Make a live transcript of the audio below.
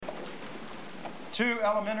Two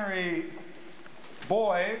elementary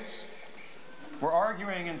boys were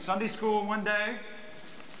arguing in Sunday school one day,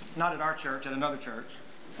 not at our church, at another church,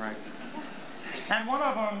 right? And one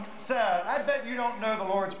of them said, "I bet you don't know the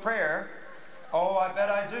Lord's Prayer." "Oh, I bet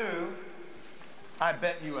I do." "I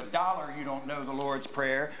bet you $1 you don't know the Lord's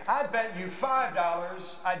Prayer." "I bet you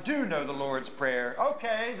 $5 I do know the Lord's Prayer."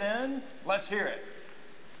 "Okay, then, let's hear it."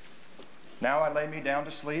 "Now I lay me down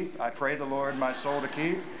to sleep. I pray the Lord my soul to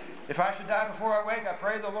keep. If I should die before I wake, I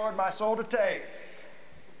pray the Lord my soul to take."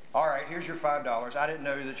 "All right, here's your $5. I didn't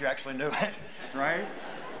know that you actually knew it," right?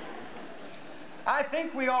 I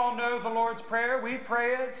think we all know the Lord's Prayer. We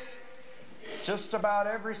pray it just about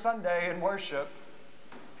every Sunday in worship.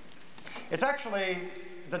 It's actually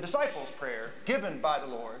the disciples' prayer given by the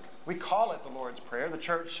Lord. We call it the Lord's Prayer. The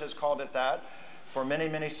church has called it that for many,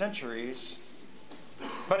 many centuries.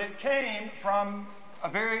 But it came from a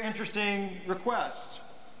very interesting request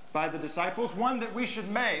by the disciples, one that we should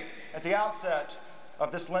make at the outset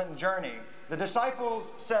of this Lenten journey. The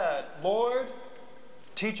disciples said, "Lord,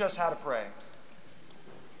 teach us how to pray."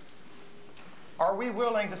 Are we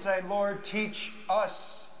willing to say, "Lord, teach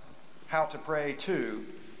us how to pray too"?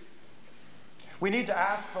 We need to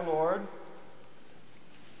ask the Lord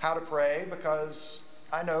how to pray because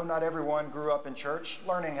I know not everyone grew up in church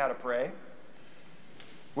learning how to pray.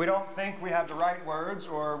 We don't think we have the right words,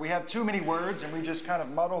 or we have too many words and we just kind of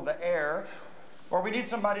muddle the air. Or we need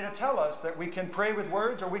somebody to tell us that we can pray with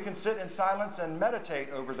words, or we can sit in silence and meditate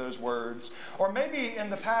over those words. Or maybe in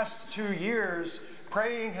the past 2 years,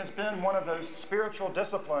 praying has been one of those spiritual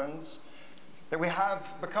disciplines that we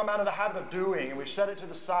have become out of the habit of doing, and we've set it to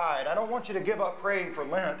the side. I don't want you to give up praying for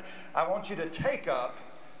Lent. I want you to take up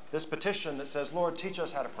this petition that says, "Lord, teach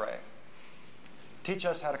us how to pray. Teach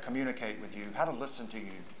us how to communicate with you, how to listen to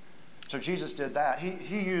you." So Jesus did that.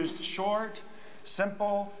 He used short,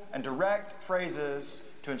 simple, and direct phrases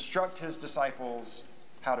to instruct his disciples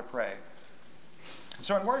how to pray.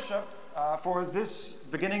 So in worship, for this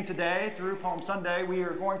beginning today through Palm Sunday, we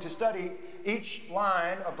are going to study each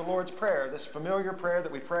line of the Lord's Prayer, this familiar prayer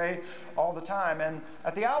that we pray all the time. And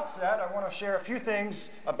at the outset, I want to share a few things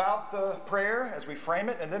about the prayer as we frame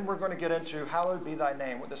it, and then we're going to get into "Hallowed be thy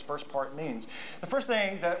name," what this first part means. The first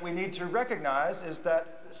thing that we need to recognize is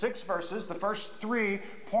that 6 verses, the first 3,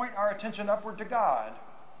 point our attention upward to God.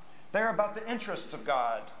 They're about the interests of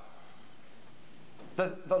God.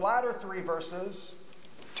 The latter 3 verses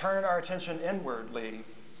turn our attention inwardly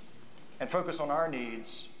and focus on our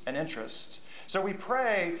needs and interests. So we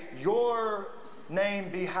pray, "Your name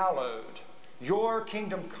be hallowed, your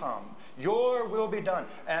kingdom come, your will be done,"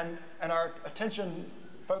 and our attention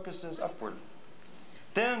focuses upward.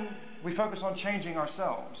 Then we focus on changing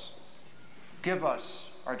ourselves. "Give us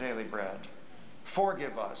our daily bread.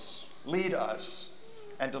 Forgive us, lead us,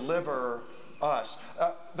 and deliver us."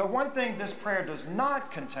 The one thing this prayer does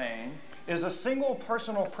not contain is a single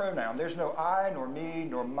personal pronoun. There's no I, nor me,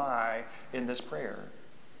 nor my in this prayer.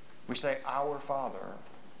 We say, "Our Father,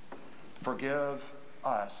 forgive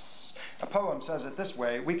us." A poem says it this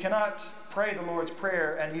way: "We cannot pray the Lord's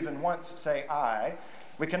Prayer and even once say I.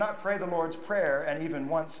 We cannot pray the Lord's Prayer and even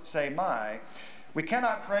once say my. We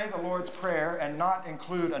cannot pray the Lord's Prayer and not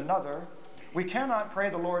include another. We cannot pray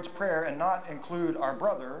the Lord's Prayer and not include our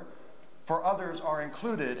brother, for others are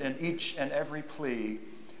included in each and every plea.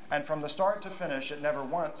 And from the start to finish, it never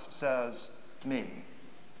once says me."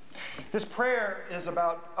 This prayer is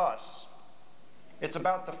about us. It's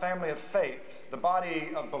about the family of faith, the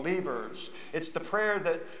body of believers. It's the prayer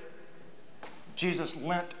that Jesus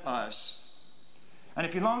lent us. And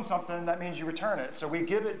if you loan something, that means you return it. So we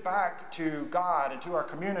give it back to God and to our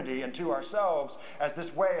community and to ourselves as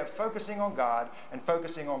this way of focusing on God and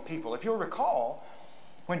focusing on people. If you'll recall,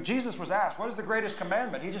 when Jesus was asked, "What is the greatest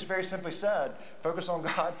commandment?" he just very simply said, "Focus on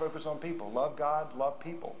God, focus on people. Love God, love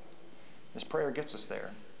people." This prayer gets us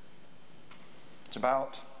there. It's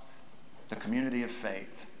about the community of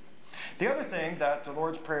faith. The other thing that the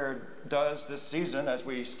Lord's Prayer does this season as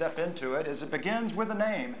we step into it is it begins with a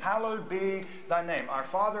name. "Hallowed be thy name." Our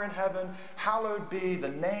Father in heaven, hallowed be the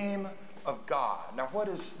name of God. Now, what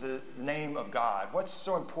is the name of God? What's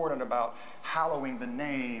so important about hallowing the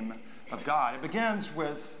name of God? It begins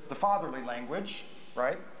with the fatherly language,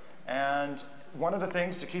 right? And one of the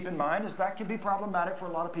things to keep in mind is that can be problematic for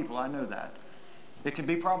a lot of people. I know that. It can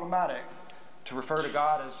be problematic to refer to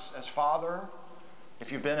God as Father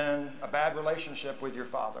if you've been in a bad relationship with your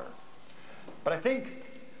father. But I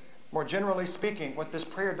think, more generally speaking, what this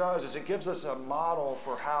prayer does is it gives us a model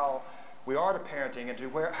for how we are to parenting and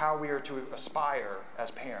to how we are to aspire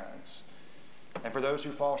as parents. And for those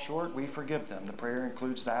who fall short, we forgive them. The prayer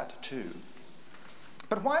includes that too.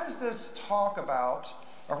 But why does this talk about,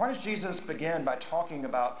 or why does Jesus begin by talking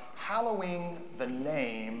about hallowing the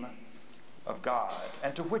name of God?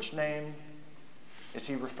 And to which name is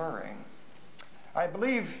he referring? I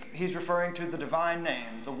believe he's referring to the divine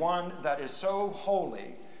name, the one that is so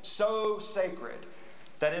holy, so sacred,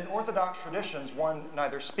 that in Orthodox traditions one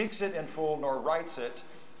neither speaks it in full nor writes it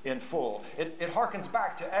in full. It harkens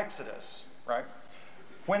back to Exodus, right?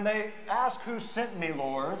 When they ask, "Who sent me,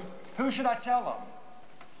 Lord? Who should I tell them?"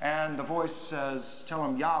 And the voice says, "Tell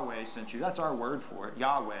them Yahweh sent you." That's our word for it,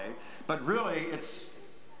 Yahweh. But really,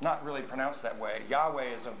 it's not really pronounced that way. Yahweh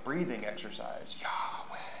is a breathing exercise.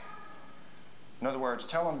 Yahweh. In other words,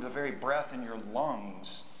 tell them the very breath in your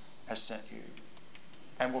lungs has sent you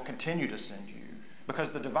and will continue to send you.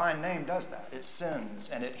 Because the divine name does that. It sends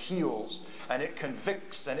and it heals and it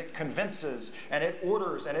convicts and it convinces and it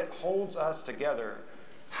orders and it holds us together.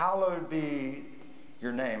 Hallowed be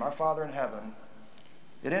your name. Our Father in heaven.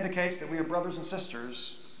 It indicates that we are brothers and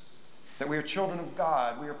sisters, that we are children of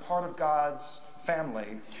God. We are part of God's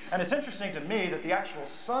family. And it's interesting to me that the actual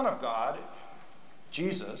Son of God,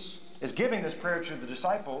 Jesus, is giving this prayer to the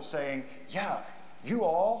disciples saying, yeah,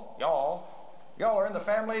 y'all are in the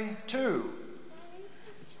family too.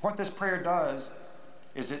 What this prayer does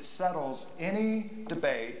is it settles any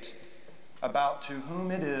debate about to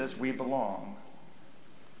whom it is we belong.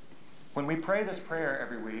 When we pray this prayer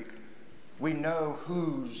every week, we know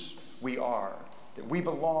whose we are, that we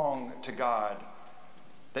belong to God,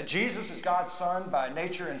 that Jesus is God's Son by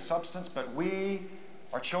nature and substance, but we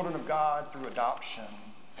are children of God through adoption.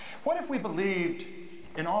 What if we believed,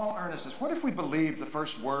 in all earnestness, what if we believed the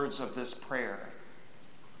first words of this prayer?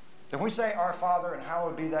 That when we say, "Our Father, and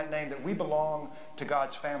hallowed be that name," that we belong to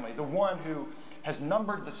God's family, the one who has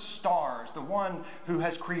numbered the stars, the one who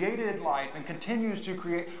has created life and continues to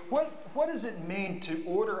create. What does it mean to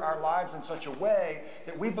order our lives in such a way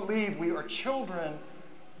that we believe we are children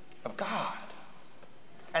of God?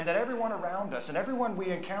 And that everyone around us and everyone we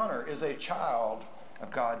encounter is a child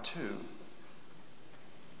of God too.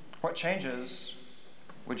 What changes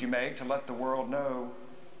would you make to let the world know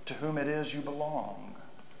to whom it is you belong?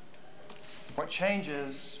 What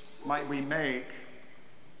changes might we make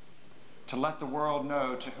to let the world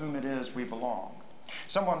know to whom it is we belong?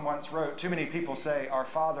 Someone once wrote, "Too many people say 'Our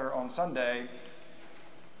Father' on Sunday,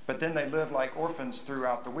 but then they live like orphans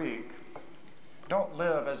throughout the week." Don't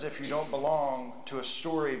live as if you don't belong to a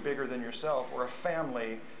story bigger than yourself or a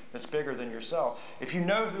family that's bigger than yourself. If you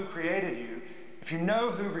know who created you, if you know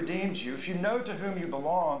who redeems you, if you know to whom you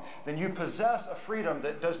belong, then you possess a freedom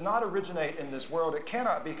that does not originate in this world. It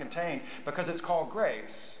cannot be contained because it's called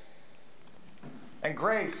grace. And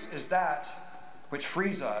grace is that which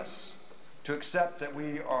frees us to accept that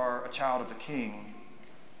we are a child of the King.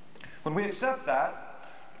 When we accept that,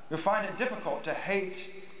 you'll find it difficult to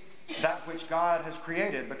hate that which God has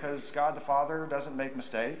created, because God the Father doesn't make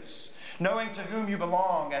mistakes. Knowing to whom you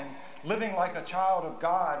belong and living like a child of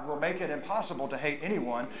God will make it impossible to hate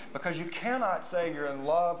anyone, because you cannot say you're in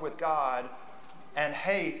love with God and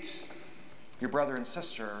hate your brother and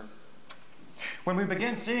sister. When we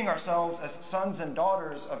begin seeing ourselves as sons and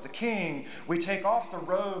daughters of the King, we take off the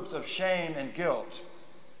robes of shame and guilt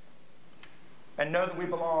and know that we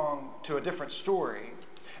belong to a different story.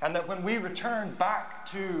 And that when we return back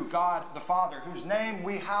to God the Father, whose name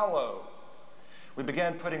we hallow, we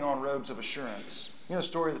begin putting on robes of assurance. You know the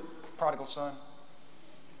story of the prodigal son?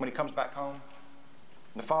 When he comes back home,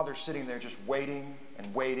 and the father's sitting there just waiting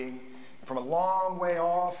and waiting. And from a long way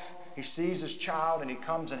off, he sees his child and he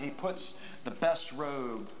comes and he puts the best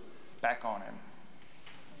robe back on him.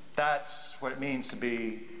 That's what it means to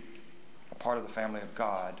be a part of the family of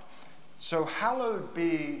God. So hallowed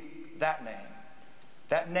be that name.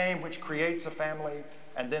 That name which creates a family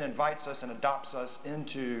and then invites us and adopts us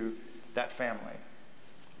into that family.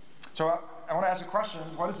 So I want to ask a question.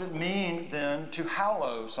 What does it mean then to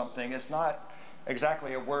hallow something? It's not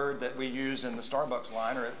exactly a word that we use in the Starbucks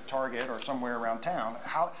line or at Target or somewhere around town.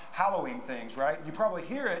 Hallowing things, right? You probably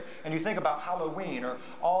hear it and you think about Halloween or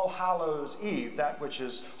All Hallows Eve, that which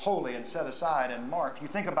is holy and set aside and marked. You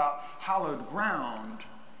think about hallowed ground.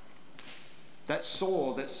 That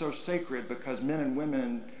soul that's so sacred because men and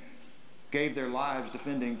women gave their lives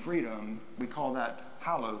defending freedom, we call that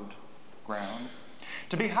hallowed ground.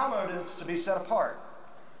 To be hallowed is to be set apart.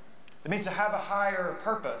 It means to have a higher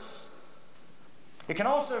purpose. It can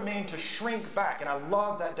also mean to shrink back, and I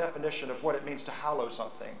love that definition of what it means to hallow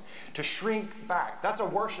something. To shrink back. That's a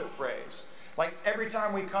worship phrase. Like every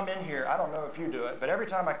time we come in here, I don't know if you do it, but every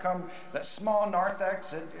time I come, that small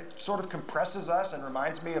narthex, it sort of compresses us and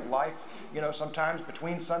reminds me of life, sometimes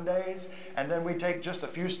between Sundays. And then we take just a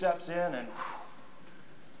few steps in and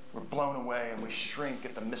we're blown away and we shrink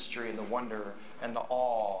at the mystery and the wonder and the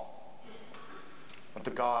awe of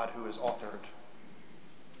the God who has authored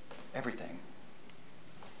everything.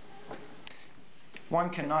 One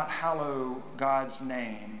cannot hallow God's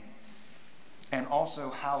name and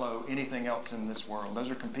also hallow anything else in this world. Those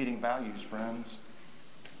are competing values, friends.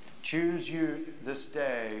 Choose you this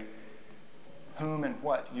day whom and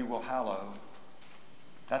what you will hallow.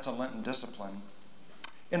 That's a Lenten discipline.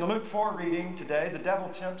 In the Luke 4 reading today, the devil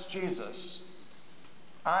tempts Jesus.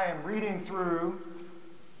 I am reading through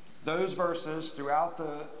those verses throughout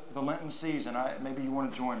the Lenten season. Maybe you want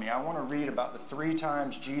to join me. I want to read about the 3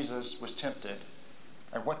 times Jesus was tempted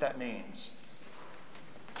and what that means.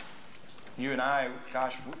 You and I,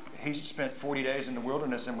 gosh, he spent 40 days in the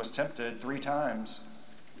wilderness and was tempted 3 times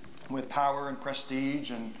with power and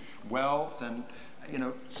prestige and wealth. And,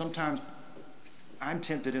 sometimes I'm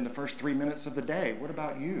tempted in the first 3 minutes of the day. What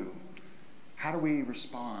about you? How do we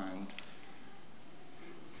respond?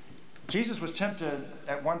 Jesus was tempted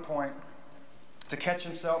at one point to catch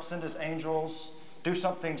himself, send his angels, do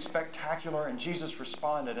something spectacular, and Jesus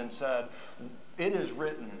responded and said, "It is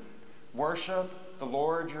written, worship the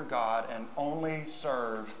Lord your God and only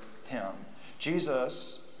serve him."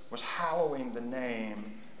 Jesus was hallowing the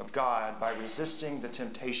name of God by resisting the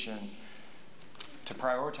temptation to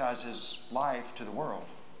prioritize his life to the world.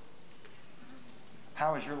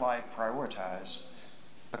 How is your life prioritized?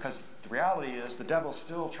 Because the reality is the devil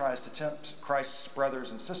still tries to tempt Christ's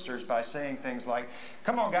brothers and sisters by saying things like,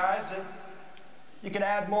 "Come on, guys, if you can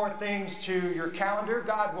add more things to your calendar,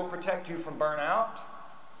 God will protect you from burnout."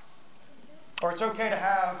 Or it's okay to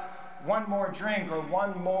have one more drink or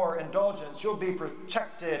one more indulgence, you'll be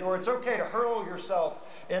protected. Or it's okay to hurl yourself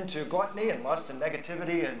into gluttony and lust and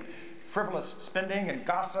negativity and frivolous spending and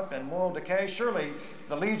gossip and moral decay. Surely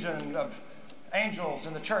the legion of angels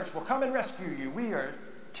in the church will come and rescue you. We are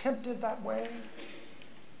tempted that way.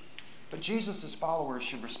 But Jesus' followers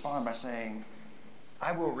should respond by saying,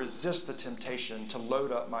 I will resist the temptation to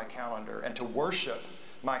load up my calendar and to worship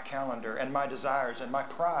my calendar and my desires and my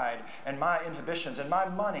pride and my inhibitions and my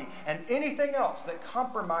money and anything else that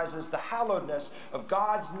compromises the hallowedness of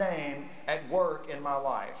God's name at work in my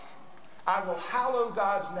life. I will hallow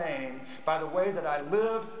God's name by the way that I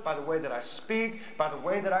live, by the way that I speak, by the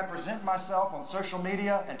way that I present myself on social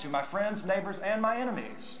media and to my friends, neighbors, and my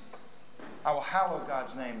enemies. I will hallow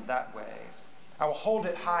God's name that way. I will hold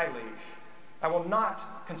it highly. I will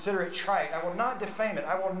not consider it trite. I will not defame it.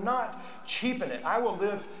 I will not cheapen it. I will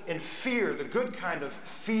live in fear, the good kind of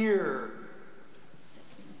fear,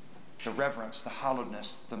 the reverence, the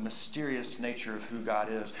hallowedness, the mysterious nature of who God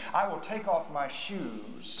is. I will take off my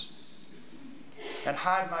shoes and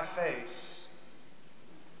hide my face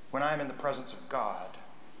when I am in the presence of God.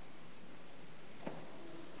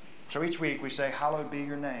 So each week we say, hallowed be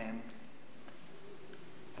your name.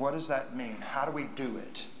 What does that mean? How do we do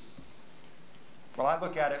it? Well, I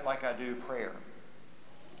look at it like I do prayer.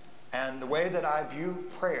 And the way that I view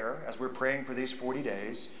prayer, as we're praying for these 40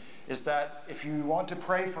 days, is that if you want to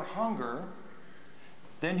pray for hunger,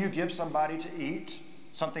 then you give somebody to eat,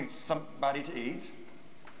 somebody to eat,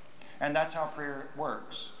 and that's how prayer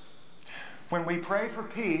works. When we pray for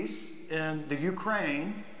peace in the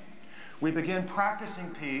Ukraine, we begin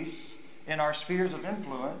practicing peace in our spheres of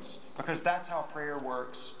influence, because that's how prayer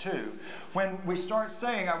works too. When we start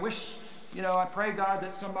saying, I wish, I pray, God,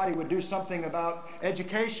 that somebody would do something about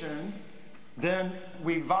education, then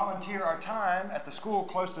we volunteer our time at the school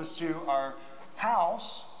closest to our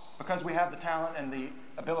house because we have the talent and the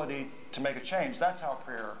ability to make a change. That's how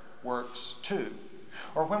prayer works too.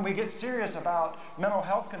 Or when we get serious about mental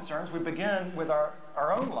health concerns, we begin with our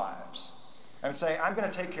own lives and say, I'm going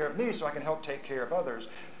to take care of me so I can help take care of others.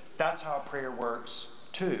 That's how prayer works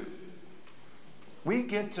too. We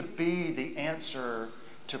get to be the answer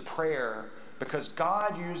to prayer because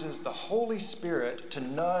God uses the Holy Spirit to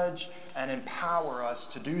nudge and empower us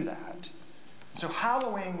to do that. So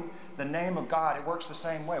hallowing the name of God, it works the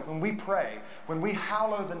same way. When we pray, when we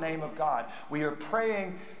hallow the name of God, we are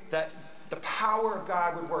praying that the power of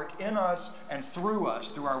God would work in us and through us,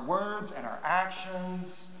 through our words and our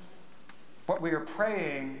actions. What we are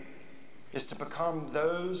praying is to become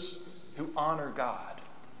those who honor God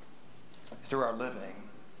through our living,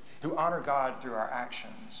 who honor God through our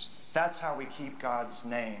actions. That's how we keep God's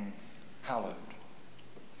name hallowed.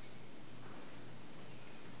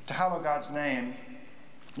 To hallow God's name,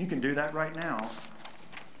 you can do that right now.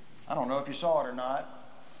 I don't know if you saw it or not,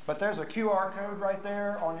 but there's a QR code right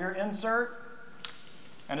there on your insert.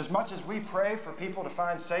 And as much as we pray for people to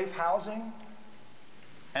find safe housing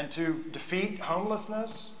and to defeat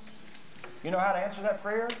homelessness, you know how to answer that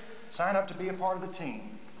prayer? Sign up to be a part of the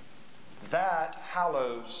team. that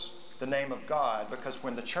hallows the name of God, because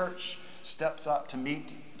when the church steps up to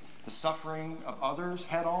meet the suffering of others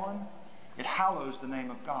head on, it hallows the name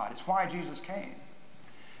of God. It's why Jesus came.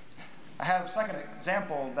 I have a second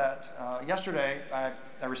example that yesterday I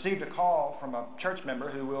received a call from a church member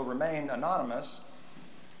who will remain anonymous.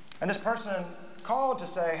 And this person called to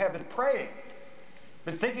say, hey, I've been praying,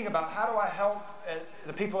 been thinking about how do I help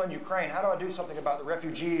the people in Ukraine? How do I do something about the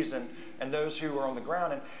refugees and those who are on the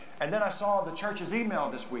ground? And then I saw the church's email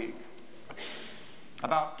this week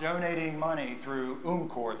about donating money through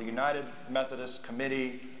UMCOR, the United Methodist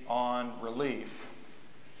Committee on Relief.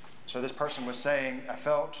 So this person was saying, I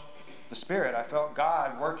felt the Spirit, I felt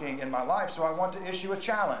God working in my life, so I want to issue a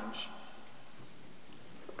challenge.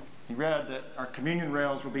 He read that our communion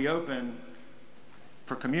rails will be open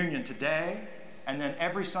for communion today, and then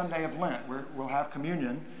every Sunday of Lent we'll have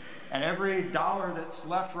communion, and every dollar that's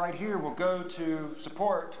left right here will go to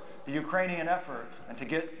support the Ukrainian effort and to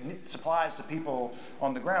get supplies to people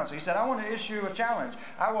on the ground. So he said, I want to issue a challenge.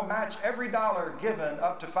 I will match every dollar given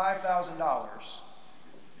up to $5,000.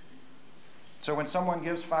 So when someone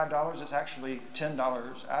gives $5, it's actually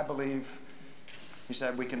 $10. I believe, he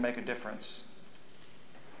said, we can make a difference.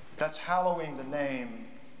 That's hallowing the name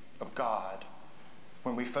of God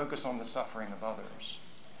when we focus on the suffering of others.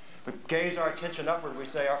 We gaze our attention upward. We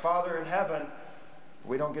say, our Father in heaven.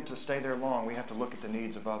 We don't get to stay there long. We have to look at the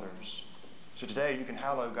needs of others. So today you can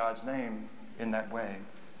hallow God's name in that way.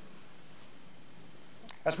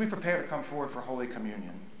 As we prepare to come forward for Holy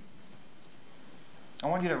Communion, I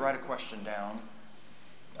want you to write a question down,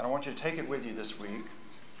 and I want you to take it with you this week,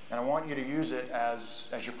 and I want you to use it as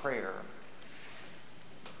your prayer.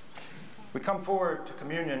 We come forward to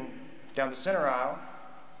communion down the center aisle.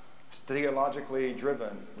 It's theologically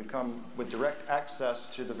driven. We come with direct access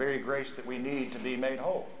to the very grace that we need to be made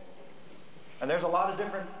whole. And there's a lot of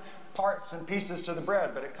different parts and pieces to the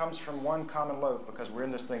bread, but it comes from one common loaf because we're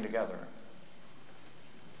in this thing together.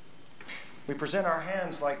 We present our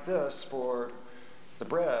hands like this for the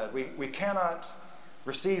bread. We cannot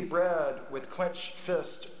receive bread with clenched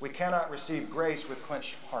fists. We cannot receive grace with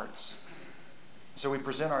clenched hearts. So we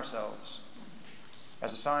present ourselves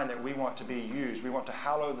as a sign that we want to be used. We want to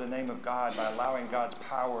hallow the name of God by allowing God's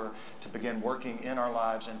power to begin working in our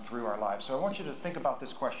lives and through our lives. So I want you to think about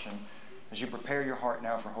this question as you prepare your heart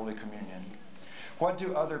now for Holy Communion. What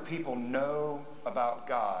do other people know about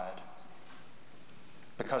God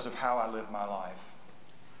because of how I live my life?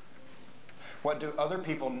 What do other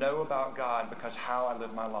people know about God because how I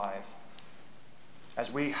live my life?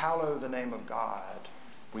 As we hallow the name of God,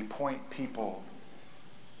 we point people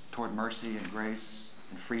toward mercy and grace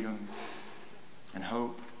and freedom and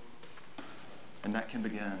hope. And that can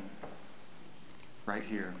begin right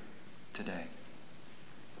here today.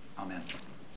 Amen.